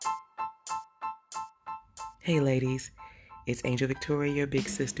Hey ladies, it's Angel Victoria, your big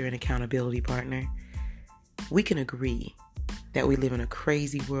sister and accountability partner. We can agree that we live in a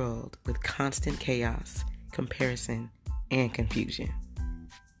crazy world with constant chaos, comparison, and confusion.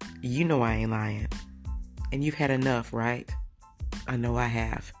 You know I ain't lying. And you've had enough, right? I know I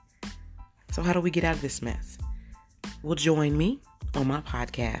have. So how do we get out of this mess? Well, join me on my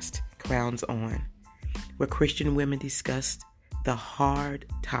podcast, Crowns On, where Christian women discuss the hard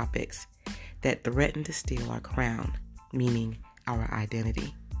topics that threaten to steal our crown, meaning our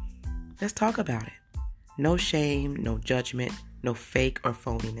identity. Let's talk about it. No shame, no judgment, no fake or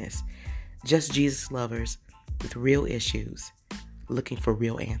phoniness. Just Jesus lovers with real issues, looking for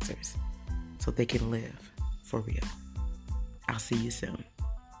real answers so they can live for real. I'll see you soon.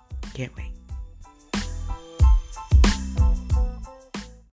 Can't wait.